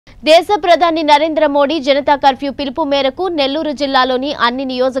దేశ ప్రధాని నరేంద్ర మోడీ జనతా కర్ఫ్యూ పిలుపు మేరకు నెల్లూరు జిల్లాలోని అన్ని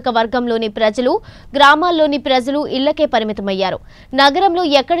నియోజకవర్గంలోని ప్రజలు, గ్రామాల్లోని ప్రజలు ఇళ్లకే పరిమితమయ్యారు. నగరంలో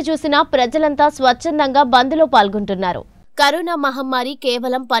ఎక్కడ చూసినా ప్రజలంతా స్వచ్ఛందంగా బంద్లో పాల్గొంటున్నారు. కరోనా మహమ్మారి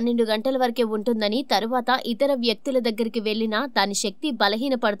కేవలం 12 గంటల వరకే ఉంటుందని, తరువాత ఇతర వ్యక్తుల దగ్గరికి వెళ్లినా దాని శక్తి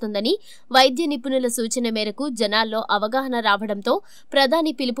బలహీనపడుతుందని వైద్య నిపుణుల సూచన మేరకు జనాల్లో అవగాహన రావడంతో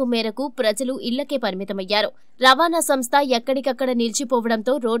ప్రధాని పిలుపు మేరకు ప్రజలు ఇళ్లకే పరిమితమయ్యారు. రవాణా సంస్థ ఎక్కడికక్కడ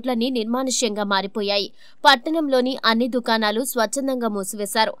నిలిచిపోవడంతో రోడ్లన్నీ నిర్మానుష్యంగా మారిపోయాయి. పట్టణంలోని అన్ని దుకాణాలు స్వచ్ఛందంగా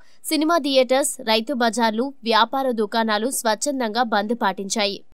మూసివేశారు. సినిమా థియేటర్స్, రైతు బజార్లు, వ్యాపార దుకాణాలు స్వచ్ఛందంగా బంద్ పాటించాయి.